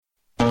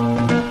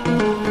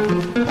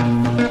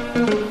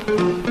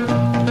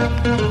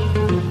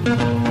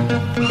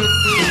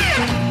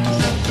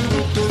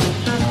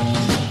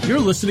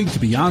listening to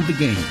Beyond the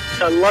Game.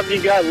 I love you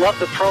guys. Love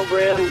the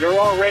program. You're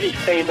already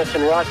famous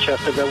in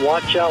Rochester, but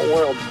watch out,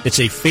 world.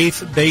 It's a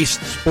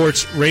faith-based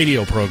sports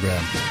radio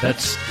program.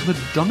 That's the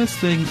dumbest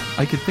thing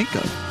I could think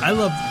of. I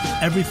love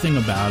everything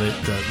about it.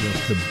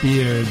 The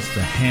beards,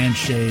 the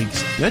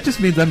handshakes. That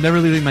just means I'm never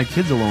leaving my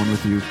kids alone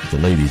with you. The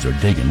ladies are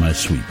digging my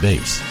sweet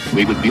bass.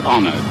 We would be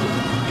honored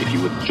if you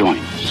would join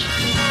us.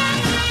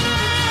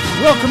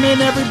 Welcome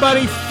in,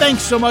 everybody.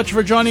 Thanks so much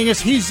for joining us.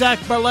 He's Zach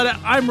Barletta.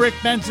 I'm Rick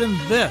Benson.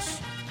 This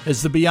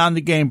is the Beyond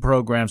the Game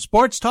program.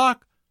 Sports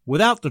talk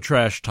without the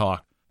trash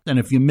talk. And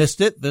if you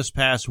missed it this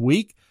past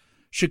week,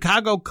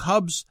 Chicago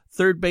Cubs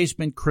third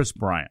baseman Kris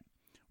Bryant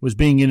was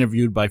being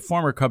interviewed by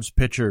former Cubs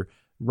pitcher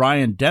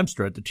Ryan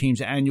Dempster at the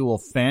team's annual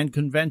fan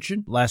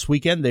convention. Last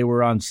weekend, they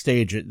were on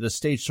stage. The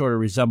stage sort of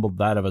resembled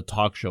that of a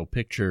talk show,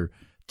 picture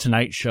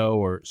Tonight Show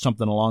or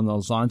something along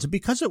those lines. And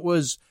because it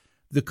was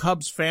the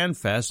Cubs Fan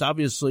Fest,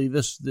 obviously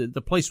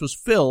the place was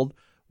filled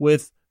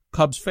with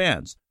Cubs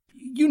fans.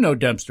 You know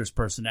Dempster's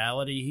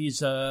personality.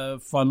 He's a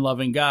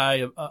fun-loving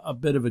guy, a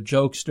bit of a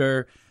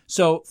jokester.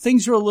 So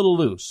things are a little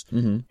loose.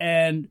 Mm-hmm.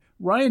 And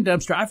Ryan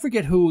Dempster, I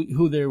forget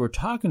who they were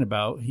talking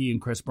about, he and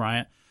Kris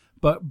Bryant,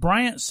 but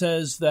Bryant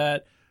says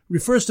that,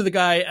 refers to the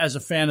guy as a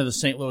fan of the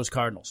St. Louis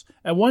Cardinals.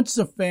 And once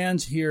the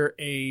fans hear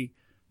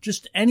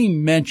just any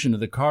mention of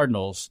the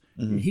Cardinals,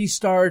 mm-hmm. he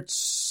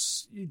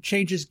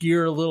changes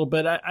gear a little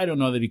bit. I don't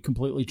know that he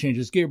completely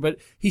changes gear, but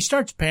he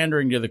starts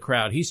pandering to the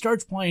crowd. He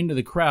starts playing to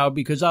the crowd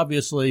because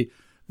obviously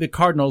the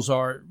Cardinals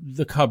are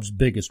the Cubs'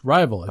 biggest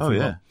rival. If you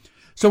will.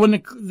 So when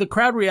the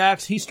crowd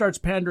reacts, he starts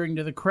pandering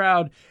to the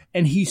crowd,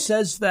 and he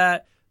says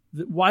that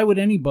why would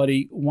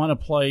anybody want to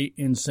play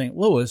in St.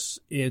 Louis?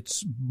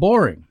 It's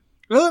boring.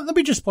 Well, let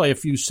me just play a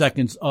few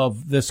seconds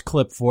of this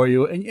clip for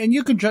you, and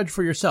you can judge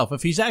for yourself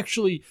if he's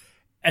actually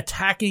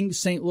attacking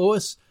St.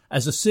 Louis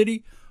as a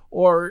city,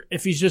 or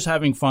if he's just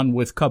having fun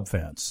with Cub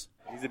fans.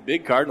 He's a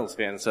big Cardinals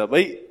fan, so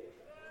let's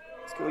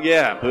go.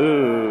 Yeah,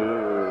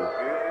 boo.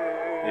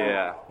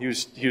 Yeah, he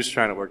was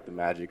trying to work the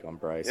magic on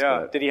Bryce.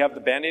 Yeah, did he have the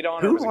Band-Aid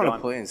on? Who would want to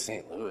play in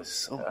St. Louis?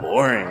 So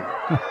boring.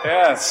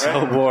 Yeah,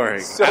 so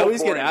boring. So I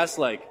always boring. get asked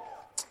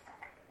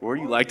where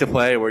do you like to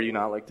play, where do you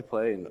not like to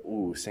play, and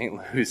St.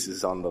 Louis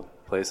is on the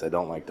place I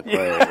don't like to play.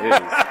 Yeah. It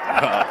is.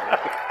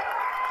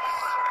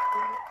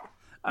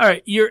 All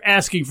right, you're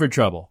asking for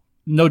trouble.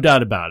 No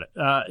doubt about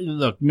it.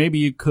 Look, maybe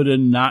you could have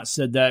not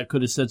said that,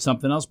 could have said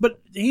something else,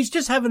 but he's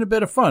just having a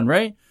bit of fun,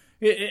 right?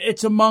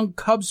 It's among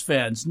Cubs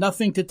fans,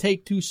 nothing to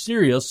take too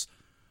serious.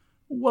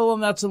 Well,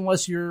 and that's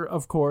unless you're,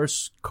 of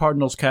course,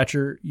 Cardinals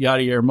catcher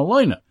Yadier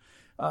Molina.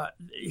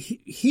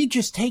 He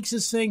just takes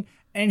this thing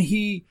and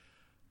he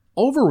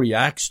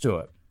overreacts to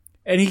it.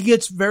 And he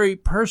gets very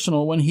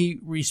personal when he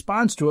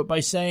responds to it by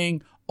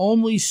saying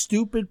only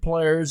stupid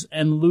players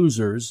and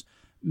losers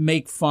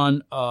make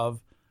fun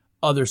of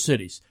other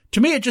cities.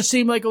 To me, it just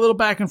seemed like a little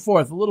back and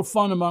forth, a little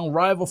fun among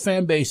rival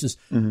fan bases.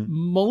 Mm-hmm.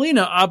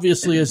 Molina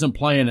obviously isn't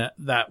playing it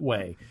that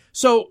way.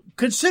 So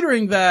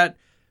considering that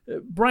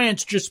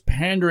Bryant's just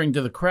pandering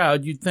to the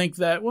crowd, you'd think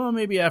that, well,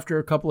 maybe after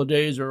a couple of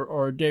days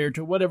or a day or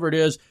two, whatever it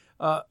is,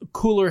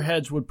 cooler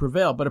heads would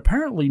prevail. But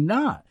apparently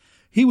not.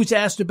 He was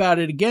asked about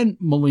it again,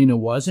 Molina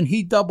was, and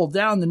he doubled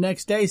down the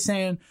next day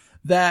saying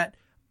that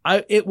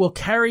it will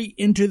carry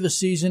into the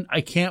season.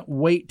 I can't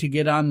wait to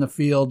get on the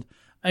field.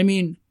 I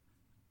mean,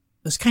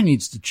 this guy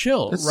needs to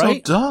chill, it's right?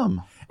 It's so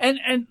dumb.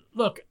 And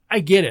look, I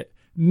get it.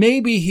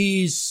 Maybe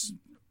he's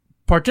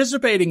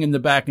participating in the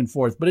back and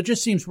forth, but it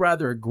just seems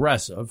rather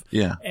aggressive.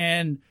 Yeah.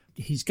 And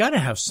he's got to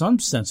have some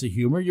sense of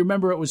humor. You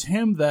remember it was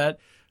him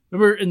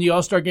remember in the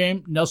All-Star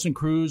game, Nelson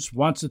Cruz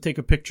wants to take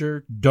a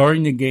picture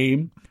during the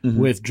game mm-hmm.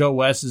 with Joe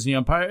West as the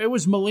umpire. It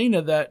was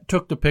Molina that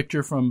took the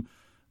picture from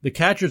the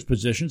catcher's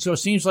position. So it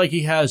seems like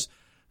he has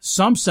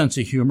some sense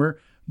of humor,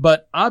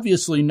 but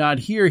obviously not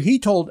here. He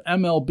told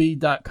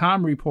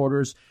MLB.com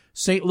reporters,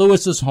 St.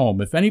 Louis is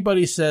home. If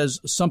anybody says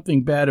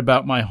something bad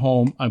about my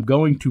home, I'm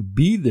going to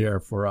be there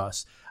for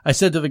us. I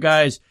said to the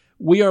guys,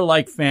 we are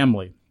like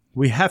family.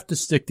 We have to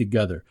stick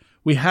together.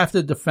 We have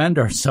to defend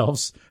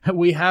ourselves.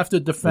 We have to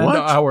defend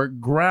our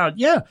ground.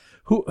 Yeah.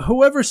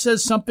 Whoever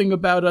says something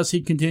about us,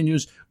 he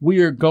continues, we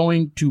are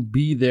going to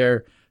be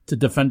there to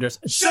defend us.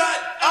 Shut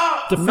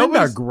up! Defend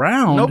our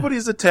ground.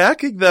 Nobody's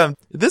attacking them.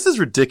 This is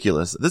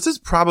ridiculous. This is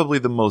probably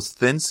the most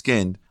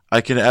thin-skinned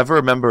I can ever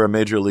remember a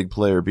major league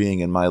player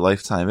being in my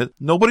lifetime.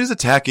 Nobody's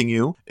attacking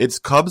you. It's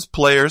Cubs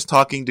players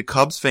talking to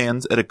Cubs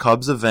fans at a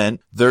Cubs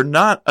event. They're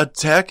not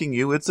attacking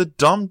you. It's a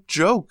dumb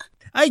joke.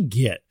 I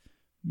get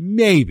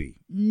maybe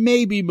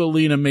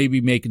Molina may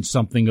be making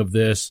something of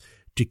this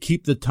to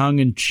keep the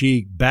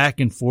tongue-in-cheek back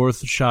and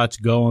forth shots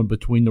going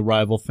between the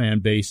rival fan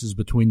bases,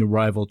 between the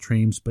rival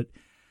teams. But,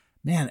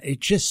 man, it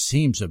just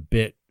seems a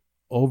bit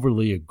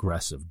overly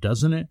aggressive,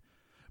 doesn't it?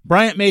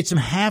 Bryant made some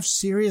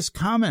half-serious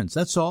comments,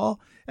 that's all,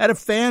 at a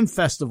fan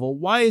festival.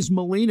 Why is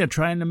Molina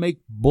trying to make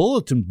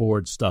bulletin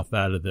board stuff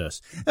out of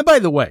this? And by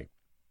the way,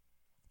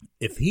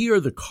 if he or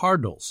the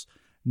Cardinals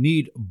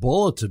need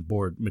bulletin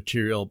board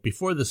material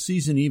before the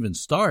season even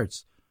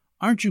starts,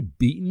 aren't you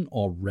beaten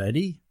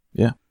already?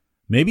 Yeah.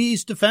 Maybe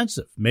he's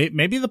defensive.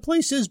 Maybe the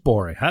place is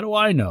boring. How do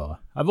I know?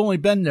 I've only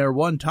been there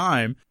one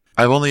time.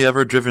 I've only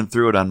ever driven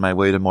through it on my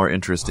way to more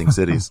interesting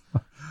cities.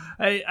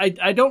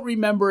 I don't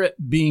remember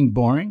it being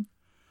boring,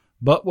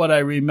 but what I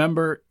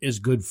remember is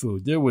good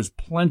food. There was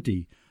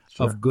plenty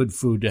of good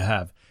food to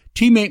have.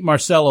 Teammate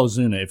Marcelo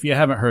Zuna, if you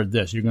haven't heard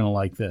this, you're going to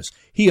like this.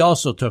 He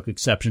also took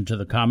exception to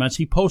the comments.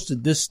 He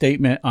posted this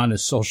statement on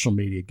his social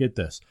media. Get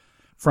this.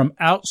 From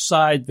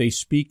outside, they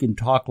speak and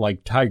talk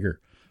like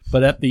tiger,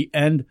 but at the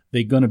end,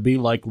 they're going to be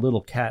like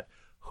little cat.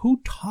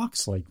 Who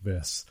talks like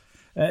this?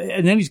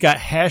 And then he's got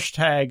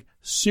hashtag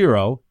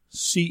Cero,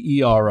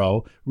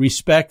 C-E-R-O,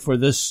 respect for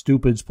this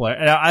stupid player.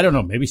 And I don't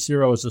know. Maybe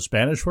Cero is a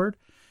Spanish word.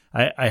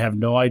 I have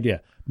no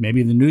idea.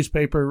 Maybe the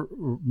newspaper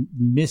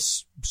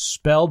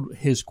misspelled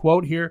his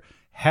quote here.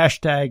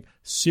 Hashtag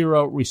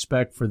Cero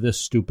respect for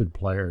this stupid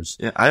players.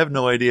 Yeah, I have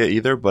no idea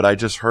either, but I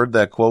just heard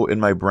that quote in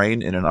my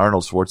brain in an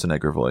Arnold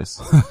Schwarzenegger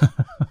voice.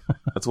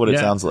 That's what it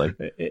sounds like.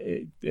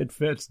 It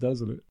fits,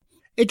 doesn't it?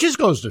 It just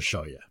goes to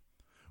show you.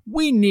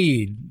 We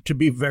need to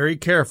be very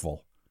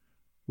careful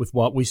with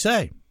what we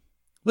say.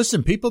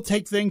 Listen, people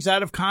take things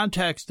out of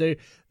context.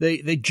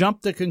 They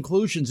jump to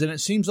conclusions, and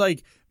it seems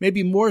like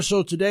maybe more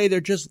so today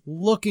they're just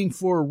looking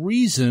for a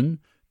reason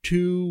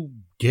to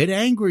get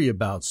angry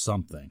about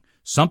something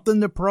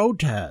to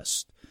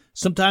protest.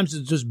 Sometimes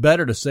it's just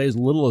better to say as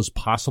little as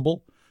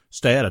possible,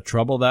 stay out of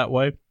trouble that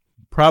way.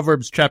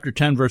 Proverbs chapter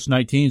 10, verse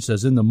 19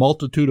 says, in the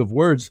multitude of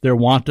words there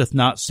wanteth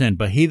not sin,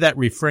 but he that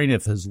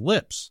refraineth his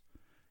lips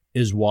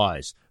is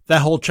wise.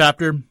 That whole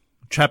chapter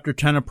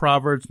 10 of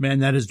Proverbs, man,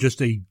 that is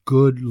just a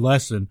good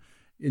lesson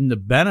in the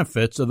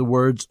benefits of the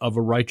words of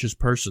a righteous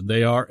person.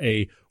 They are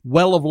a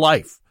well of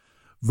life,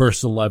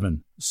 verse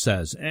 11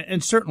 says.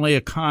 And certainly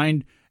a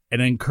kind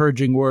and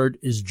encouraging word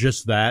is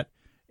just that,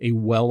 a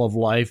well of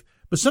life.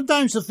 But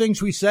sometimes the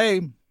things we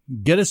say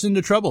get us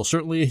into trouble.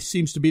 Certainly it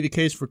seems to be the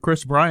case for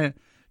Chris Bryant.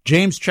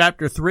 James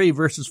chapter 3,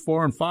 verses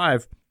 4 and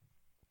 5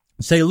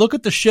 say, look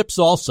at the ships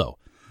also,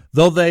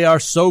 though they are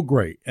so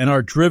great and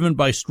are driven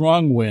by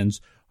strong winds,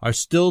 are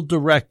still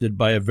directed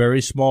by a very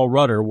small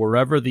rudder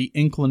wherever the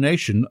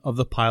inclination of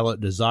the pilot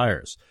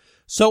desires.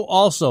 So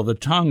also the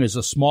tongue is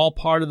a small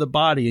part of the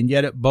body, and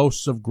yet it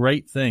boasts of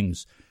great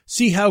things.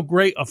 See how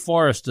great a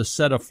forest is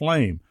set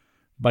aflame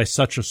by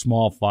such a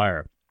small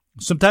fire.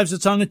 Sometimes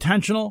it's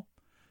unintentional.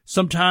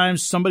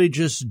 Sometimes somebody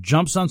just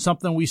jumps on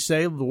something we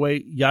say, the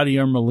way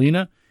Yadier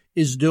Molina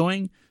is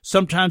doing.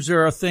 Sometimes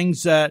there are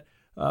things that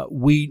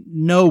we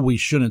know we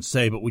shouldn't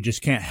say, but we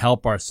just can't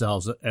help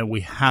ourselves, and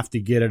we have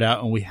to get it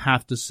out, and we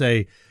have to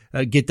say,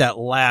 get that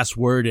last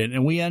word in,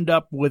 and we end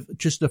up with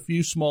just a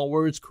few small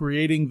words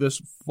creating this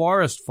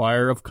forest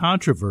fire of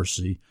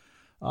controversy.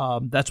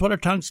 That's what our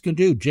tongues can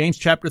do. James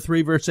chapter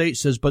 3, verse 8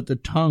 says, but the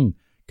tongue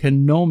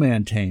can no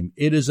man tame.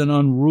 It is an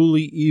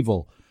unruly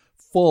evil,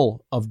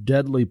 full of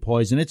deadly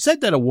poison. It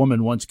said that a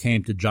woman once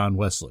came to John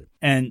Wesley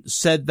and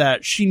said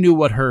that she knew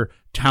what her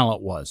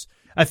talent was.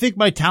 I think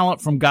my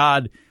talent from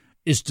God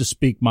is to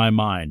speak my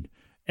mind.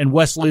 And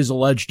Wesley is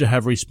alleged to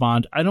have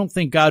responded, I don't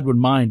think God would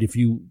mind if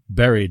you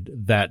buried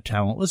that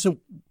talent. Listen,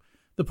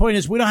 the point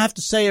is we don't have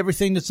to say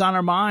everything that's on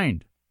our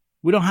mind.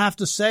 We don't have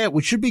to say it.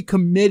 We should be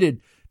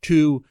committed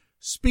to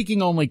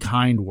speaking only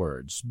kind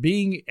words,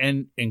 being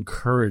an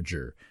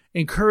encourager,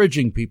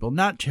 encouraging people,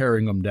 not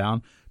tearing them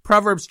down.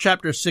 Proverbs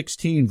chapter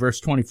 16, verse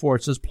 24,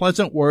 it says,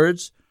 pleasant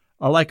words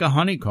are like a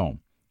honeycomb,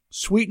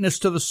 sweetness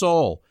to the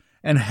soul,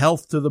 and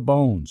health to the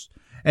bones.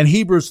 And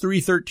Hebrews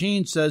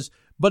 3:13 says,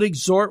 but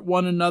exhort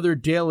one another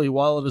daily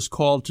while it is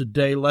called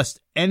today, lest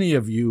any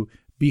of you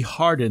be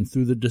hardened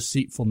through the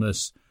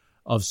deceitfulness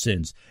of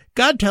sins.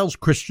 God tells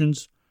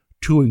Christians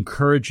to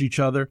encourage each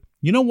other.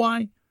 You know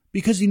why?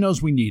 Because he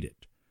knows we need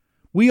it.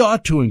 We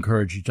ought to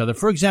encourage each other.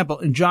 For example,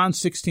 in John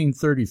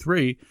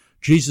 16:33,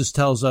 Jesus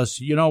tells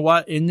us, you know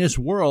what? In this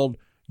world,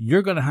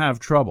 you're going to have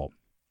trouble,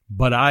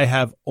 but I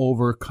have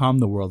overcome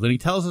the world. And he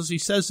tells us, he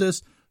says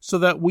this, so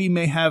that we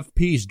may have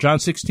peace. John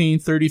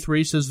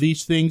 16:33 says,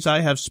 these things I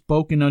have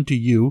spoken unto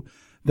you,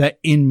 that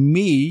in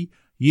me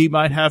ye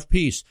might have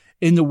peace.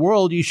 In the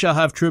world ye shall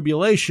have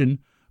tribulation,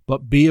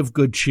 but be of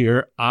good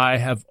cheer. I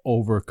have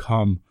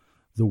overcome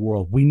the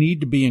world. We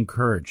need to be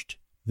encouraged.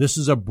 This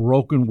is a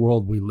broken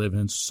world we live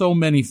in. So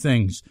many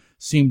things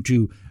seem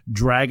to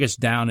drag us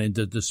down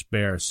into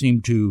despair,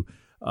 seem to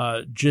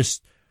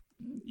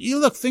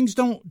look, things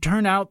don't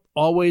turn out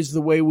always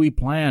the way we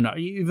plan.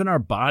 Even our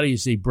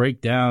bodies, they break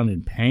down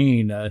in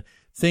pain.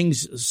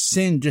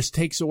 Sin just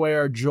takes away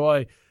our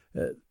joy.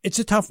 It's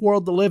a tough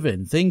world to live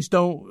in. Things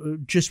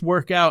don't just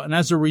work out. And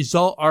as a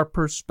result, our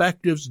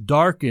perspectives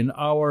darken.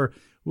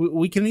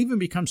 We can even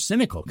become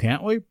cynical,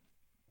 can't we?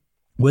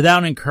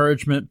 Without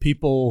encouragement,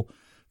 people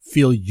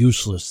feel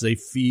useless. They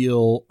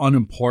feel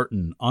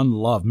unimportant,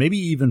 unloved, maybe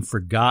even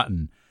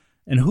forgotten.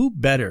 And who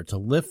better to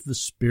lift the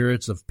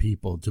spirits of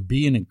people, to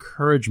be an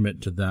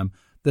encouragement to them,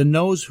 than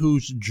those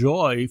whose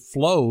joy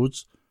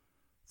flows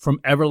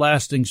from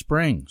everlasting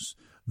springs,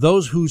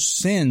 those whose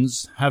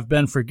sins have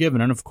been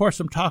forgiven. And of course,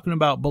 I'm talking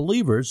about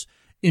believers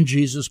in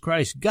Jesus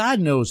Christ.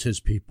 God knows his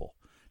people.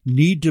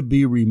 need to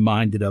be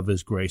reminded of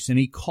his grace, and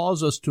he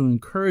calls us to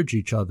encourage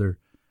each other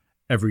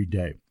every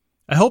day.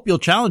 I hope you'll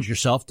challenge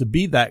yourself to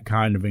be that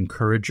kind of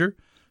encourager.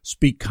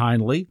 Speak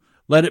kindly.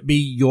 Let it be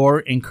your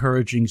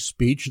encouraging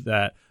speech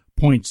that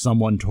points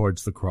someone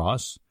towards the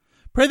cross.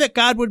 Pray that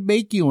God would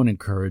make you an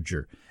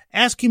encourager.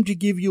 Ask him to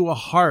give you a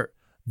heart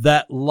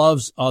that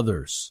loves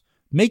others.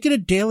 Make it a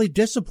daily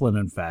discipline,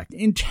 in fact,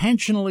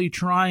 intentionally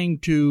trying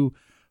to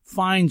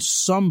find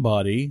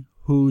somebody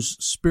whose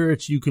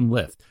spirits you can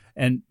lift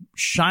and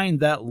shine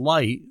that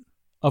light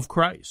of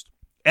Christ.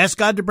 Ask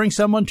God to bring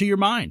someone to your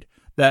mind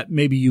that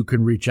maybe you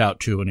can reach out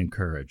to and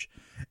encourage.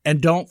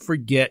 And don't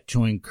forget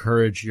to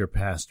encourage your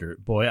pastor.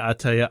 Boy, I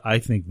tell you, I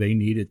think they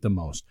need it the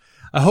most.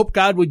 I hope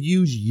God would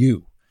use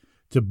you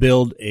to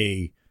build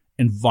a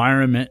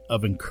environment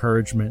of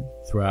encouragement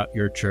throughout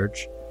your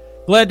church.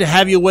 Glad to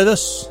have you with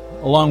us.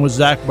 Along with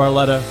Zach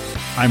Barletta,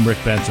 I'm Rick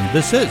Benson.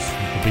 This is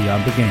the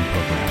Beyond the Game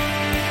program.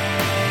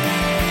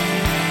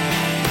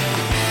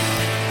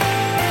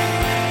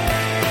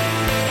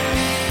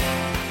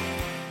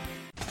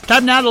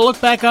 Time now to look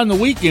back on the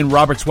week in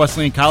Roberts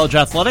Wesleyan College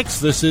athletics.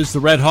 This is the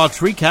Red Hawks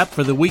recap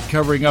for the week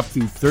covering up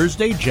through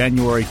Thursday,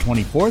 January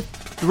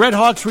 24th. The Red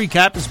Hawks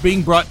recap is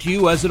being brought to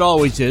you, as it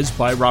always is,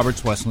 by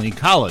Roberts Wesleyan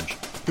College.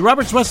 The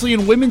Roberts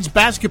Wesleyan women's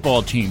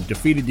basketball team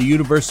defeated the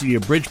University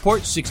of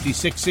Bridgeport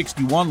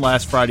 66-61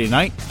 last Friday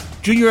night.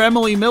 Junior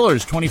Emily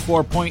Miller's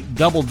 24-point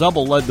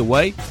double-double led the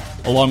way.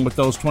 Along with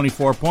those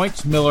 24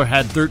 points, Miller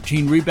had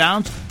 13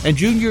 rebounds, and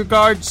junior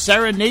guard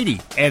Sarah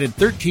Nady added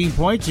 13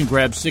 points and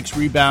grabbed 6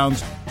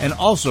 rebounds and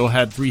also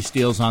had 3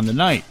 steals on the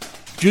night.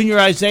 Junior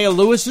Isaiah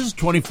Lewis's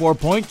 24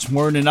 points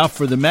weren't enough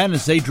for the men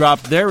as they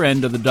dropped their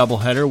end of the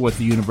doubleheader with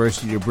the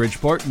University of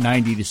Bridgeport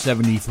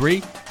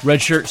 90-73.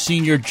 Redshirt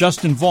senior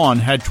Justin Vaughn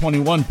had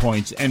 21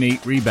 points and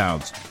 8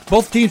 rebounds.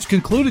 Both teams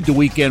concluded the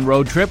weekend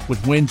road trip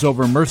with wins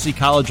over Mercy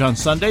College on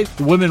Sunday.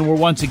 The women were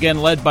once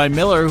again led by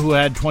Miller, who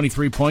had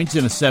 23 points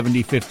in a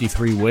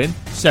 70-53 win.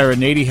 Sarah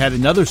Nady had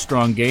another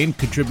strong game,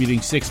 contributing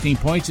 16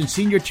 points, and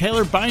senior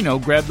Taylor Bino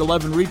grabbed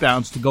 11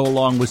 rebounds to go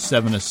along with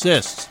 7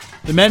 assists.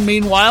 The men,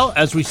 meanwhile,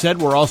 as we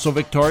said, were also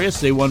victorious.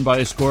 They won by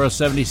a score of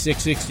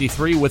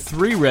 76-63 with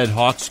 3 Red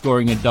Hawks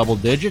scoring in double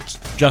digits.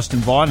 Justin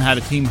Vaughn had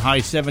a team-high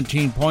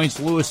 17 points,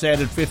 Lewis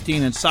added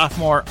 15, and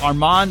sophomore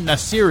Armand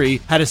Nasiri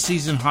had a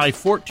season-high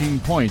 14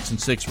 points and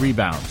 6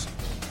 rebounds.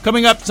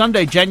 Coming up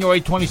Sunday, January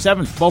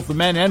 27th, both the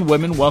men and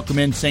women welcome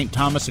in St.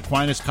 Thomas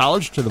Aquinas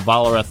College to the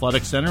Valor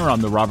Athletic Center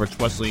on the Roberts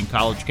Wesleyan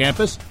College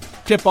campus.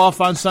 Tip-off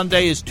on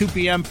Sunday is 2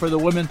 p.m. for the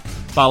women,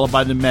 followed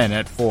by the men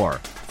at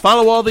 4.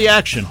 Follow all the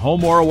action,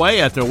 home or away,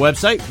 at their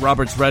website,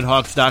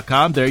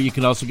 robertsredhawks.com. There you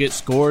can also get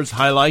scores,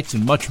 highlights,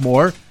 and much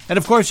more. And,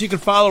 of course, you can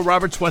follow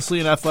Roberts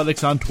Wesleyan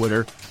Athletics on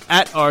Twitter,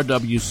 at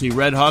RWC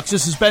Redhawks.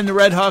 This has been the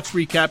Red Hawks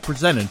Recap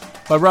presented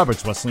by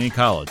Roberts Wesleyan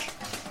College.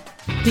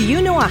 Do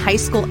you know a high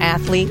school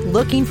athlete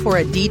looking for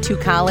a D2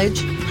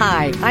 college?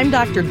 Hi, I'm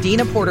Dr.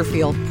 Dina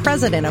Porterfield,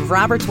 president of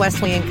Roberts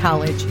Wesleyan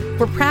College.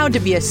 We're proud to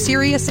be a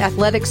serious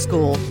athletic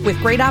school with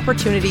great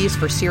opportunities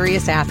for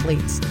serious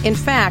athletes. In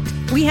fact,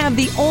 we have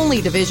the only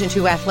Division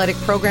II athletic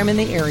program in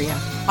the area.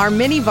 Our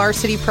many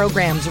varsity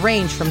programs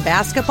range from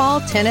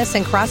basketball, tennis,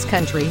 and cross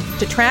country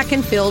to track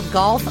and field,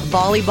 golf,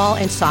 volleyball,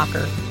 and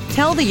soccer.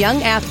 Tell the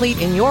young athlete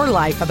in your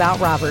life about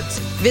Roberts.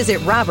 Visit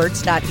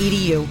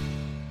roberts.edu.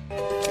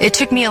 It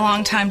took me a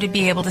long time to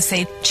be able to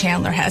say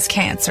Chandler has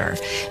cancer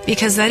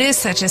because that is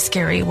such a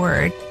scary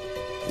word.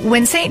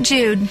 When St.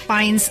 Jude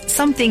finds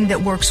something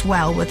that works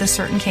well with a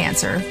certain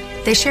cancer,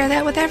 they share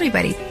that with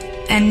everybody.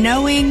 And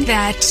knowing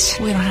that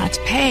we don't have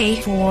to pay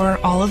for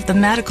all of the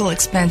medical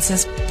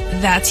expenses,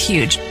 that's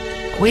huge.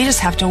 We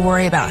just have to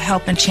worry about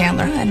helping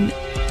Chandler, and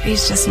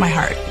he's just my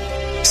heart.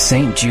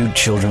 St. Jude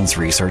Children's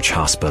Research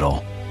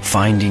Hospital.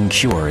 Finding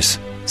cures,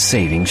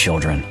 saving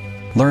children.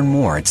 Learn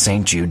more at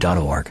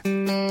stjude.org.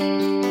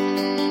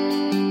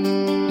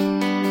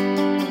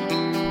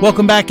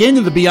 Welcome back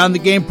into the Beyond the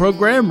Game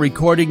program,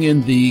 recording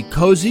in the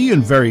cozy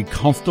and very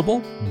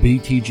comfortable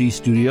BTG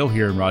studio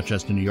here in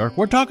Rochester, New York.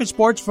 We're talking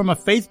sports from a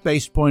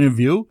faith-based point of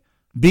view.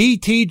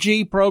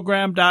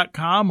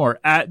 BTGprogram.com or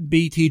at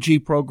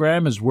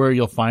BTGprogram is where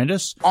you'll find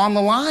us. On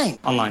the line.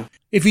 Online.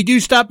 If you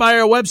do stop by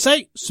our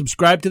website,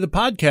 subscribe to the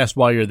podcast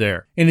while you're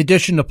there. In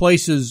addition to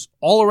places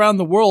all around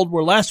the world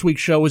where last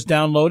week's show was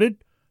downloaded,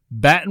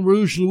 Baton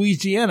Rouge,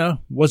 Louisiana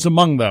was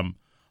among them.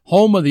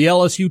 Home of the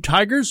LSU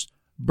Tigers,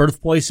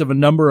 birthplace of a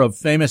number of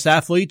famous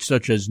athletes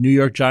such as New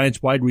York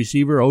Giants wide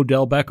receiver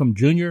Odell Beckham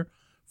Jr.,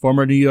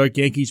 former New York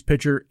Yankees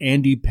pitcher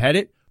Andy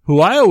Pettitte,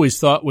 who I always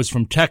thought was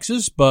from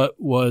Texas but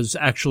was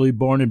actually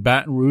born in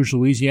Baton Rouge,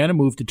 Louisiana,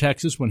 moved to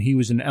Texas when he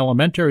was in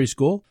elementary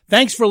school.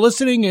 Thanks for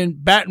listening in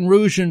Baton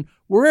Rouge and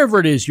wherever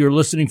it is you're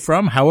listening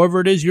from, however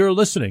it is you're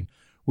listening.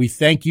 We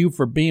thank you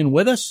for being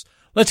with us.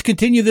 Let's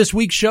continue this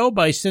week's show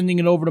by sending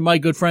it over to my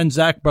good friend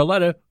Zach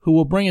Barletta, who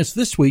will bring us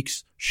this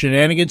week's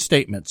Shenanigan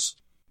Statements.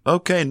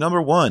 Okay,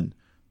 number 1.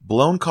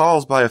 Blown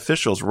calls by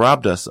officials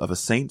robbed us of a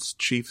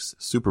Saints-Chiefs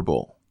Super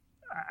Bowl.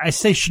 I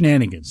say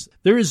shenanigans.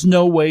 There is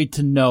no way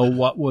to know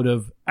what would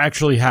have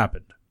actually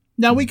happened.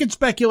 Now, we could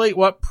speculate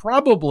what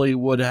probably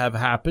would have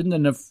happened,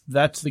 and if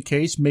that's the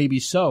case, maybe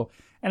so.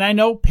 And I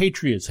know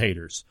Patriots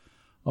haters,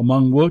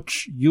 among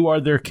which you are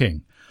their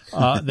king.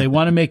 They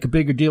want to make a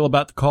bigger deal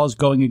about the calls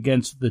going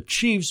against the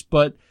Chiefs,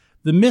 but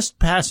the missed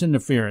pass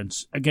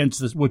interference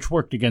which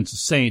worked against the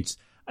Saints,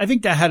 I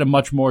think that had a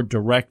much more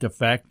direct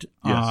effect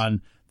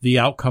on the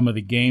outcome of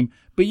the game.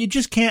 But you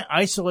just can't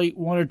isolate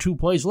one or two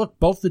plays. Look,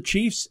 both the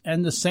Chiefs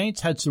and the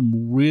Saints had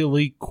some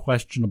really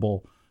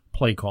questionable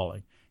play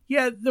calling.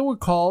 Yeah, there were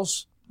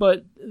calls,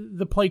 but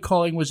the play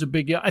calling was a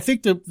big deal. I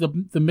think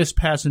the missed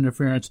pass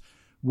interference,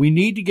 we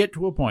need to get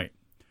to a point.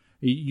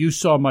 You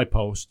saw my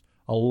post.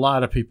 A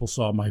lot of people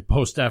saw my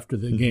post after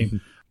the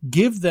game.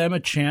 Give them a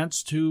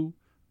chance to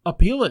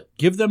appeal it.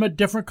 Give them a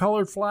different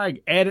colored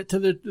flag. Add it to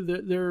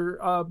their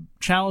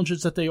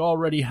challenges that they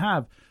already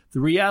have. The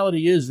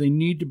reality is they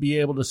need to be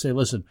able to say,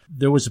 listen,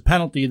 there was a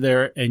penalty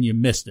there and you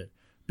missed it.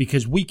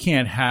 Because we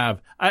can't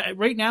have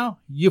right now,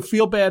 you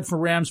feel bad for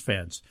Rams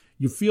fans.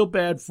 You feel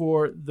bad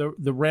for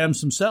the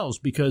Rams themselves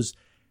because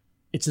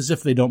it's as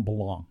if they don't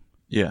belong.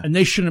 Yeah. And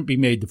they shouldn't be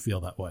made to feel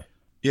that way.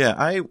 Yeah,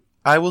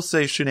 I will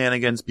say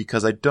shenanigans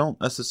because I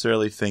don't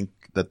necessarily think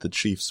that the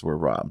Chiefs were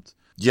robbed.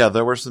 Yeah,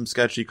 there were some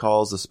sketchy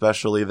calls,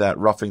 especially that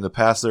roughing the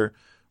passer,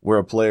 where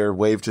a player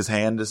waved his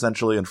hand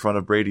essentially in front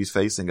of Brady's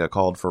face and got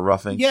called for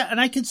roughing. Yeah, and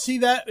I could see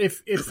that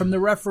if from the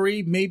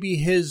referee, maybe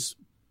his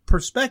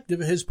perspective,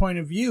 his point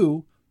of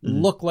view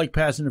looked like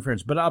pass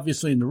interference. But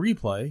obviously in the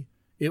replay,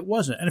 it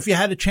wasn't. And if you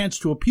had a chance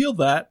to appeal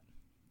that,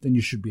 then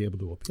you should be able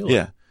to appeal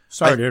it.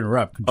 Sorry to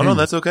interrupt. Continue. Oh, no,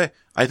 that's okay.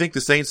 I think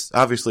the Saints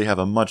obviously have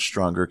a much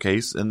stronger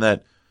case in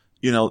that,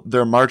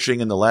 they're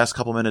marching in the last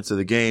couple minutes of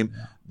the game.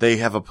 Yeah. They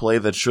have a play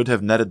that should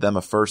have netted them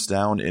a first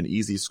down in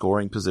easy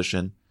scoring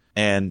position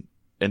and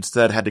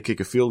instead had to kick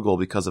a field goal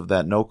because of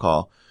that no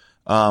call.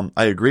 I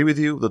agree with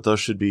you that those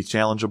should be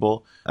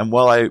challengeable. And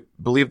while I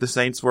believe the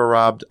Saints were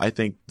robbed, I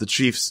think the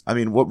Chiefs,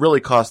 what really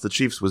cost the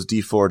Chiefs was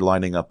Dee Ford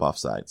lining up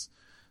offsides.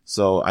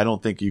 So I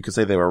don't think you could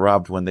say they were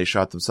robbed when they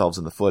shot themselves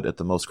in the foot at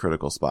the most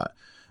critical spot.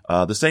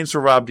 The Saints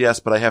were robbed,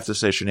 yes, but I have to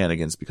say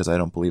shenanigans because I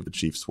don't believe the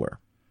Chiefs were.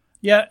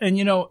 Yeah, and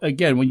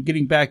again, when you're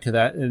getting back to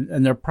that,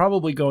 and they're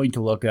probably going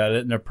to look at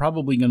it, and they're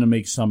probably going to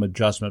make some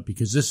adjustment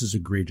because this is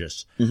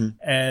egregious. Mm-hmm.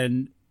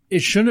 And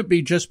it shouldn't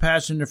be just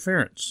pass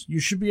interference. You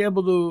should be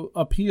able to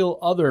appeal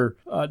other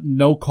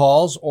no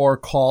calls or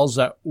calls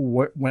that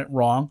went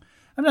wrong.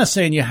 I'm not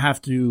saying you have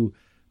to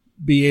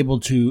be able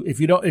to, if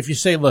you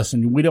say,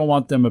 listen, we don't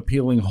want them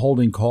appealing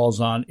holding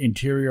calls on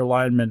interior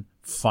linemen,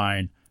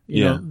 fine.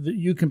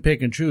 You can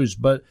pick and choose,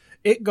 but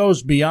it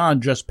goes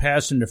beyond just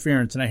pass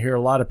interference. And I hear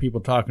a lot of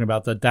people talking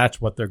about that. That's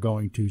what they're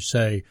going to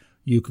say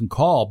you can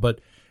call. But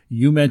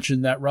you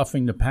mentioned that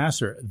roughing the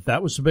passer.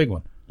 That was a big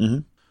one. Mm-hmm.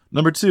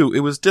 Number 2,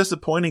 it was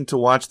disappointing to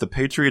watch the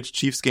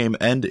Patriots-Chiefs game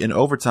end in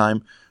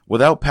overtime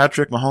without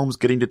Patrick Mahomes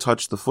getting to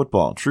touch the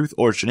football. Truth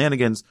or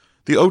shenanigans,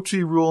 the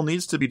OT rule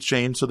needs to be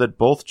changed so that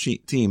both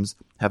teams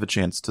have a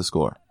chance to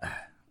score.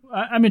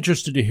 I'm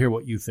interested to hear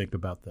what you think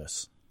about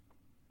this.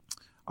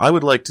 I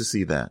would like to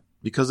see that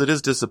because it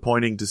is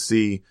disappointing to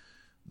see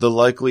the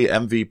likely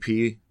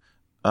MVP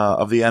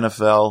of the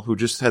NFL who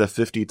just had a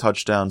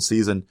 50-touchdown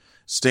season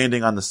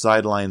standing on the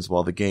sidelines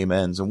while the game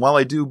ends. And while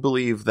I do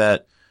believe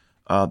that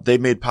they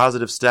made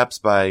positive steps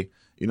by,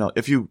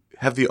 if you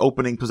have the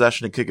opening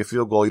possession and kick a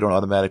field goal, you don't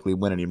automatically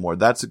win anymore.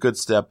 That's a good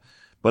step,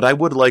 but I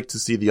would like to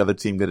see the other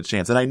team get a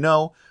chance. And I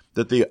know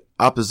that the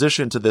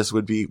opposition to this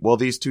would be, well,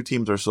 these two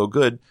teams are so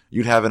good,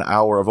 you'd have an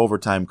hour of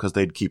overtime because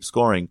they'd keep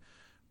scoring.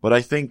 But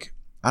I think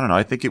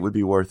it would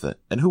be worth it.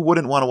 And who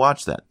wouldn't want to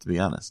watch that, to be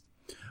honest?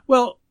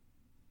 Well,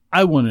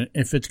 I wouldn't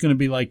if it's going to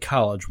be like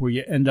college where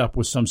you end up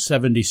with some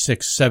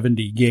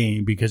 76-70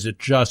 game because it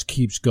just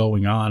keeps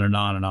going on and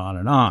on and on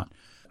and on.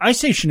 I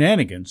say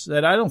shenanigans,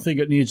 that I don't think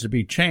it needs to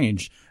be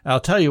changed. I'll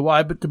tell you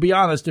why, but to be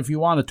honest, if you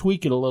want to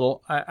tweak it a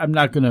little, I'm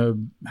not going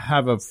to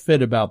have a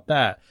fit about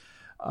that.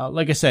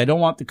 Like I say, I don't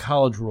want the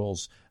college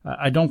rules.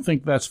 I don't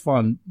think that's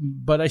fun,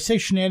 but I say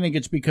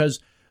shenanigans because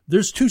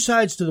there's two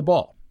sides to the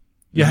ball.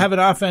 You have an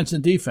offense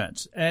and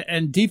defense,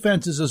 and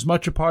defense is as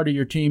much a part of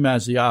your team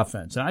as the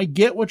offense. And I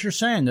get what you're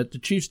saying, that the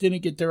Chiefs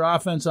didn't get their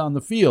offense on the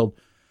field,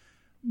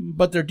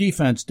 but their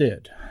defense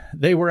did.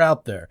 They were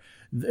out there.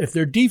 If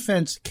their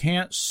defense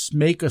can't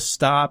make a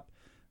stop,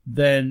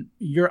 then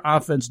your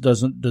offense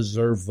doesn't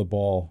deserve the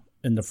ball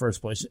in the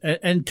first place.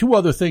 And two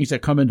other things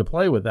that come into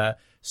play with that.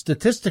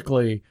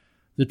 Statistically,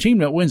 the team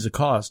that wins the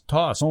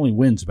toss only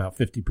wins about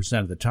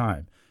 50% of the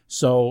time.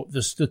 So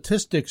the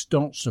statistics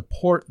don't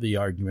support the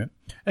argument.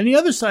 And the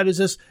other side is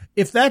this: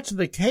 if that's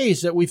the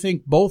case, that we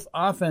think both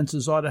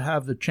offenses ought to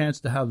have the chance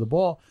to have the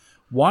ball,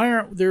 why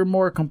aren't there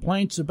more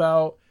complaints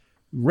about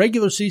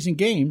regular season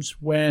games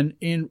when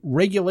in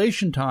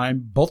regulation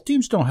time, both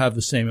teams don't have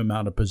the same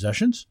amount of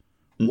possessions?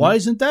 Mm-hmm. Why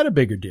isn't that a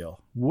bigger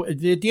deal? At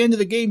the end of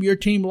the game, your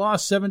team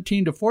lost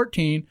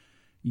 17-14.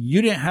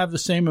 You didn't have the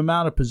same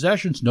amount of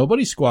possessions.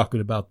 Nobody's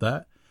squawking about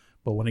that.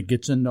 But when it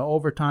gets into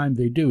overtime,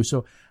 they do.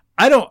 So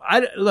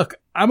look,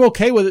 I'm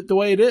okay with it the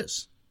way it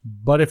is.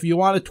 But if you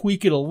want to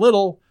tweak it a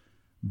little,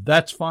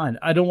 that's fine.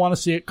 I don't want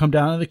to see it come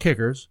down to the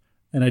kickers.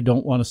 and I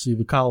don't want to see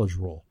the college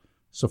rule.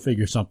 So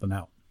figure something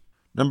out.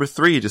 Number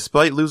 3,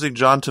 despite losing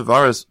John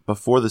Tavares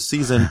before the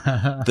season,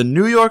 the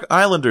New York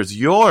Islanders,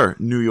 your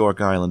New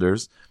York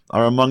Islanders,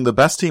 are among the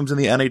best teams in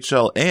the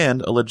NHL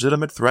and a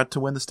legitimate threat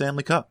to win the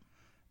Stanley Cup.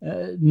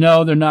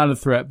 No, they're not a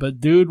threat. But,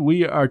 dude,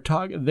 we are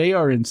talking. They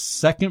are in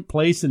second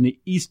place in the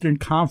Eastern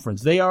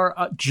Conference. They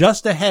are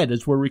just ahead,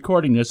 as we're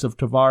recording this, of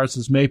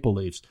Tavares' Maple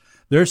Leafs.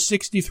 Their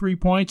 63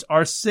 points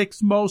are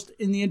 6th most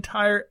in the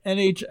entire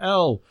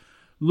NHL.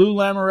 Lou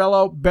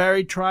Lamoriello,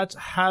 Barry Trotz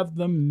have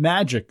the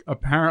magic,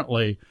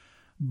 apparently.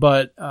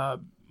 But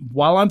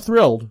while I'm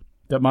thrilled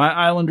that my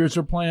Islanders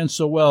are playing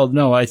so well,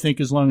 no, I think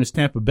as long as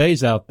Tampa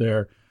Bay's out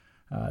there,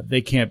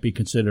 they can't be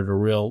considered a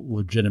real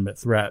legitimate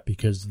threat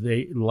because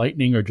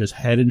Lightning are just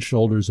head and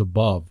shoulders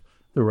above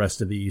the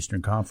rest of the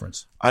Eastern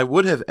Conference. I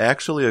would have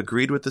actually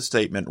agreed with the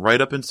statement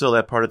right up until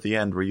that part at the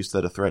end where you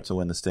said a threat to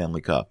win the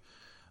Stanley Cup.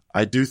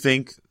 I do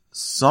think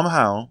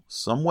somehow,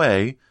 some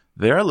way,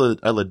 they're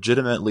a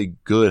legitimately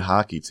good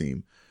hockey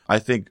team. I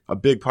think a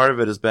big part of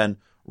it has been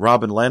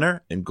Robin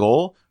Lehner in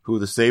goal, who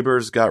the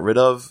Sabres got rid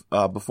of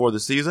before the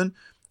season.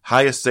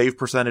 Highest save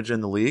percentage in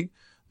the league.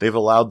 They've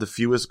allowed the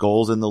fewest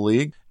goals in the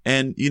league.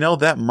 And,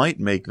 that might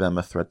make them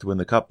a threat to win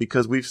the Cup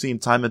because we've seen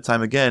time and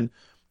time again,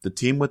 the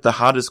team with the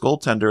hottest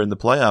goaltender in the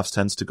playoffs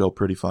tends to go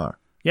pretty far.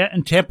 Yeah,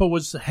 and Tampa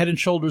was head and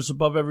shoulders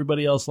above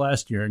everybody else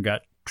last year and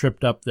got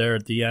tripped up there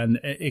at the end.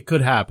 It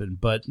could happen,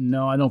 but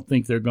no, I don't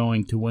think they're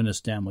going to win a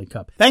Stanley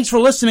Cup. Thanks for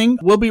listening.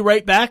 We'll be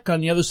right back.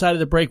 On the other side of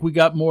the break, we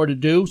got more to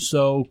do,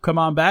 so come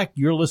on back.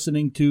 You're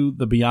listening to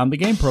the Beyond the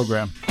Game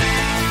program.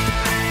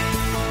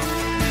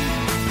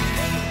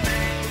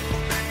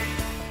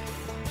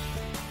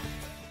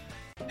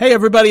 Hey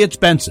everybody, it's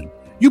Benson.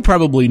 You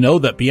probably know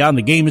that Beyond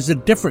the Game is a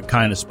different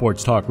kind of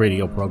sports talk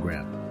radio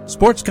program.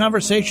 Sports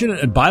conversation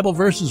and Bible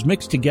verses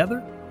mixed together?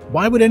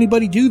 Why would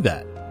anybody do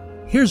that?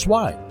 Here's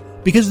why.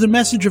 Because the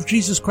message of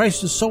Jesus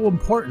Christ is so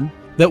important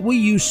that we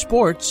use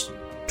sports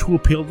to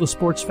appeal to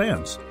sports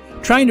fans.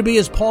 Trying to be,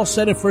 as Paul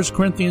said in 1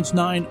 Corinthians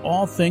 9,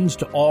 all things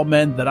to all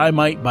men, that I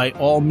might by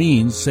all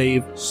means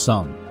save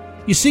some.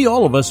 You see,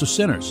 all of us are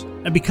sinners,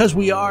 and because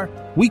we are,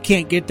 we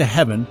can't get to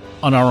heaven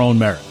on our own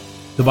merit.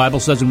 The Bible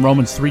says in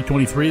Romans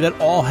 3:23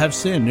 that all have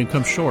sinned and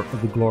come short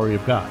of the glory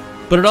of God.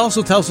 But it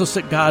also tells us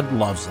that God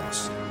loves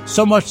us,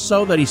 so much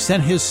so that he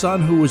sent his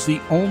Son, who was the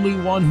only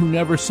one who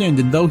never sinned,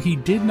 and though he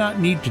did not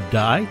need to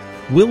die,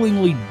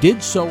 willingly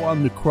did so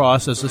on the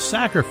cross as a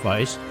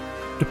sacrifice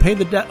to pay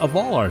the debt of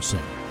all our sin.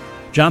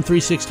 John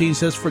 3:16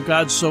 says, For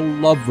God so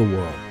loved the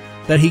world,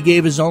 that he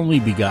gave his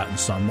only begotten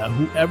Son, that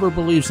whoever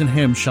believes in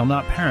him shall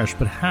not perish,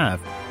 but have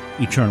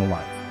eternal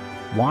life.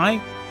 Why?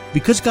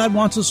 Because God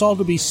wants us all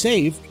to be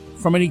saved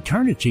from an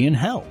eternity in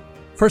hell.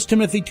 1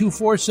 Timothy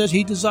 2:4 says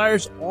he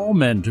desires all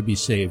men to be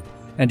saved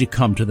and to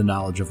come to the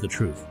knowledge of the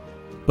truth.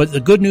 But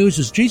the good news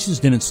is Jesus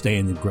didn't stay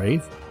in the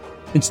grave.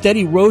 Instead,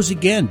 he rose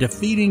again,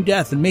 defeating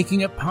death and making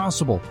it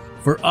possible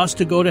for us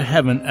to go to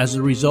heaven as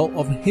a result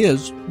of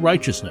his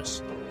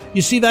righteousness.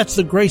 You see, that's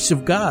the grace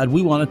of God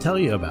we want to tell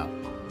you about.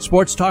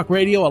 Sports Talk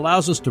Radio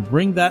allows us to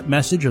bring that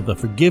message of the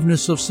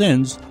forgiveness of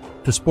sins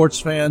to sports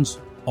fans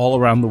all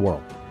around the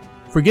world.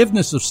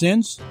 Forgiveness of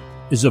sins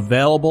is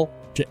available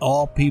to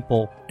all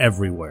people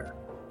everywhere.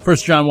 1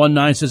 John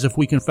 1:9 says, If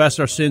we confess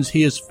our sins,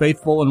 he is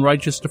faithful and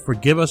righteous to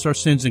forgive us our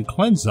sins and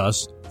cleanse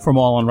us from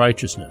all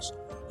unrighteousness.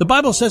 The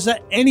Bible says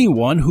that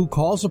anyone who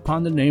calls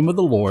upon the name of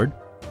the Lord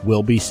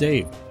will be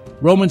saved.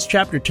 Romans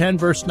chapter 10,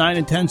 verse 9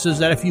 and 10 says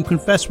that if you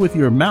confess with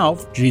your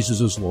mouth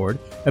Jesus is Lord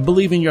and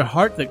believe in your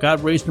heart that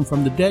God raised him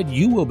from the dead,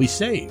 you will be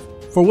saved.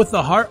 For with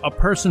the heart a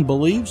person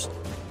believes,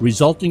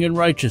 resulting in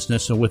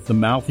righteousness, and with the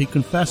mouth he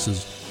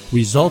confesses,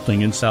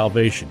 resulting in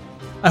salvation.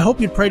 I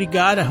hope you'd pray to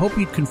God. I hope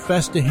you'd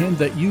confess to him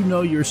that you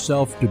know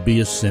yourself to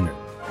be a sinner.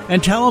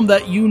 And tell him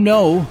that you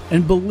know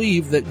and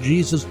believe that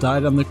Jesus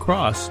died on the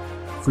cross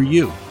for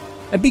you.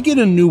 And begin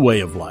a new way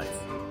of life,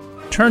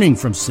 turning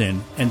from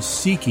sin and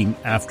seeking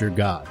after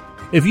God.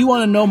 If you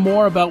want to know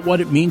more about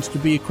what it means to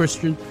be a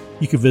Christian,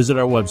 you can visit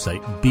our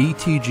website,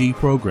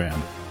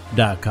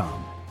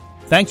 btgprogram.com.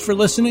 Thanks for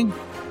listening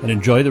and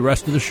enjoy the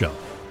rest of the show.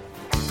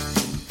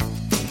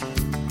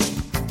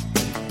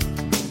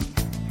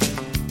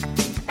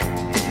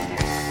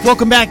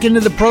 Welcome back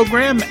into the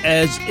program.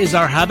 As is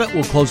our habit,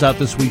 we'll close out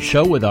this week's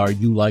show with our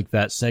You Like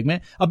That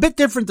segment. A bit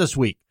different this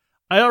week.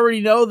 I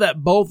already know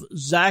that both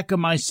Zach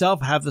and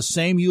myself have the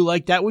same You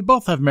Like That. We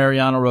both have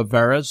Mariano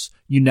Rivera's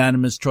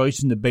unanimous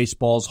choice in the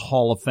Baseball's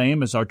Hall of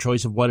Fame as our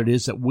choice of what it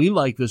is that we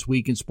like this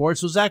week in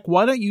sports. So, Zach,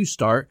 why don't you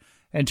start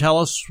and tell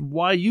us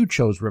why you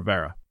chose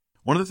Rivera?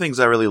 One of the things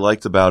I really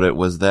liked about it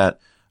was that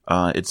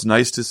it's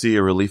nice to see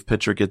a relief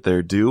pitcher get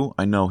their due.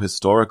 I know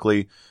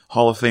historically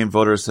Hall of Fame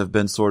voters have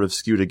been sort of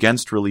skewed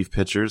against relief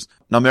pitchers.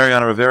 Now,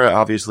 Mariano Rivera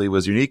obviously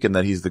was unique in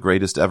that he's the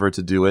greatest ever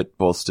to do it,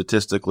 both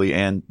statistically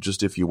and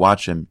just if you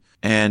watch him.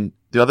 And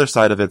the other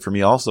side of it for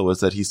me also is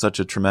that he's such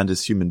a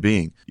tremendous human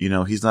being. You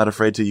know, he's not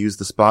afraid to use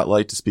the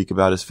spotlight to speak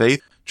about his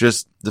faith.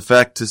 Just the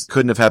fact this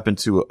couldn't have happened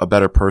to a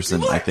better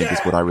person, I think, is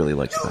what I really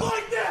liked about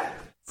it.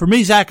 For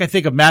me, Zach, I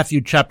think of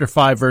Matthew chapter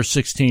 5, verse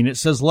 16. It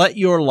says, "Let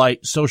your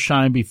light so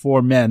shine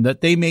before men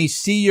that they may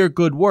see your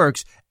good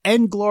works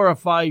and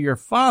glorify your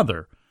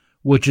Father,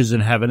 which is in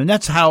heaven." And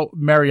that's how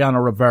Mariano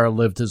Rivera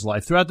lived his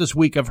life. Throughout this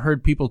week, I've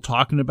heard people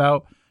talking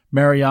about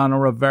Mariano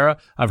Rivera.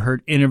 I've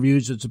heard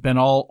interviews. It's been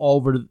all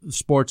over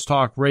sports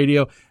talk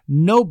radio.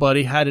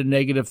 Nobody had a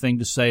negative thing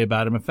to say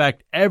about him. In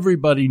fact,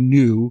 everybody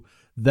knew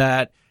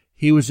that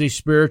he was a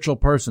spiritual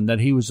person,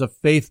 that he was a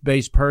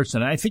faith-based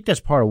person. And I think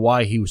that's part of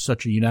why he was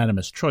such a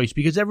unanimous choice,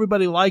 because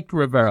everybody liked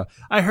Rivera.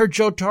 I heard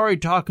Joe Torre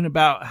talking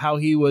about how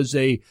he was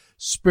a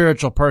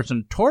spiritual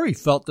person. Torre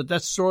felt that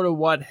that's sort of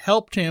what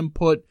helped him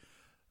put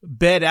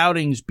bad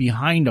outings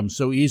behind him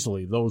so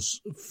easily, those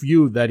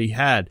few that he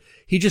had.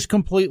 He just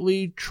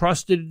completely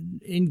trusted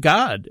in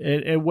God,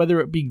 and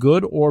whether it be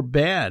good or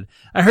bad.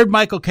 I heard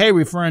Michael Kay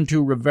referring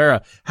to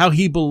Rivera, how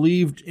he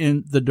believed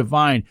in the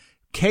divine.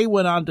 Kay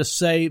went on to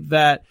say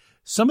that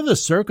some of the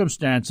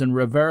circumstance in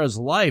Rivera's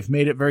life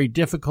made it very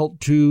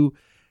difficult to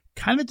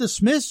kind of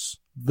dismiss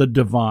the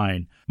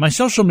divine. My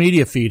social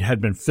media feed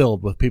had been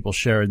filled with people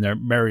sharing their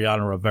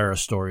Mariano Rivera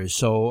stories,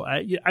 so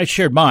I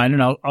shared mine,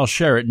 and I'll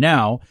share it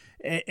now.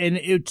 And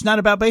it's not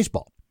about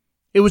baseball.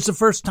 It was the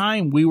first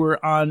time we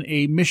were on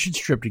a mission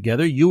trip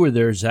together. You were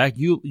there, Zach.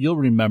 You'll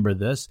remember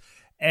this.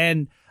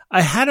 And I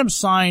had him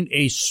sign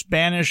a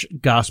Spanish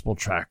gospel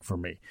tract for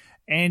me.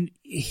 And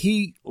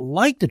he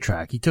liked the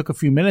track. He took a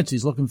few minutes.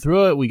 He's looking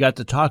through it. We got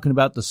to talking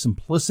about the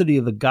simplicity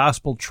of the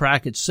gospel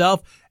track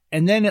itself.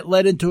 And then it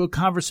led into a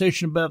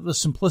conversation about the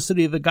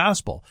simplicity of the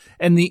gospel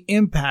and the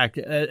impact,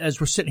 as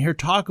we're sitting here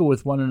talking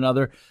with one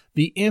another,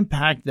 the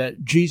impact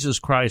that Jesus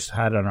Christ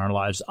had on our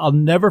lives. I'll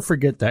never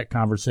forget that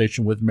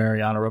conversation with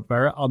Mariano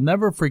Rivera. I'll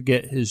never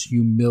forget his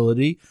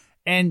humility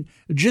and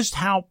just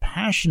how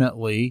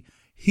passionately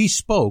he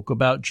spoke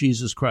about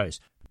Jesus Christ.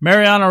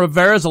 Mariano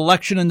Rivera's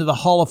election into the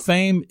Hall of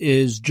Fame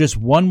is just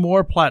one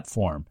more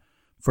platform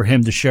for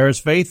him to share his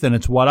faith, and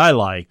it's what I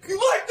like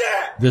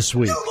this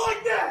week.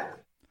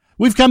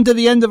 We've come to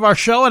the end of our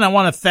show, and I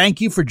want to thank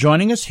you for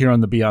joining us here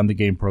on the Beyond the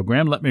Game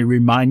program. Let me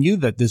remind you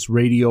that this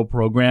radio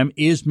program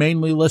is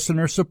mainly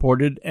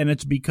listener-supported, and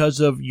it's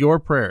because of your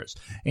prayers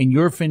and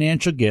your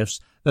financial gifts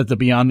that the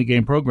Beyond the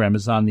Game program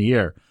is on the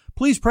air.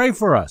 Please pray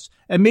for us,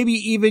 and maybe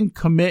even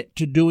commit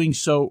to doing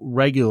so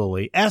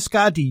regularly. Ask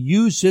God to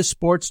use this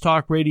sports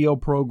talk radio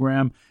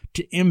program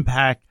to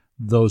impact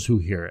those who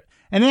hear it.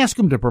 And ask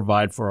him to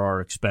provide for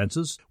our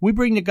expenses. We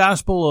bring the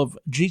gospel of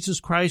Jesus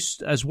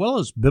Christ as well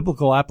as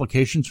biblical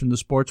applications from the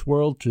sports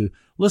world to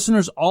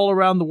listeners all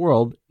around the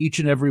world each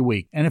and every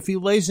week. And if he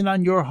lays it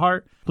on your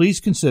heart,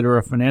 please consider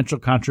a financial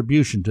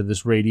contribution to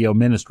this radio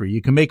ministry.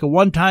 You can make a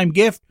one-time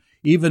gift,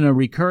 even a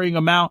recurring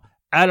amount,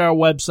 at our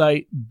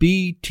website,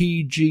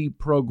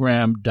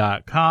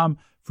 btgprogram.com.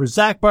 For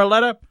Zach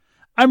Barletta,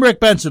 I'm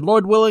Rick Benson.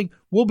 Lord willing,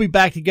 we'll be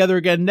back together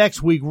again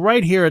next week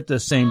right here at the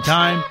same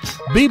time.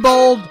 Be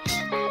bold.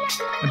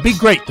 And be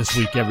great this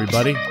week,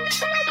 everybody.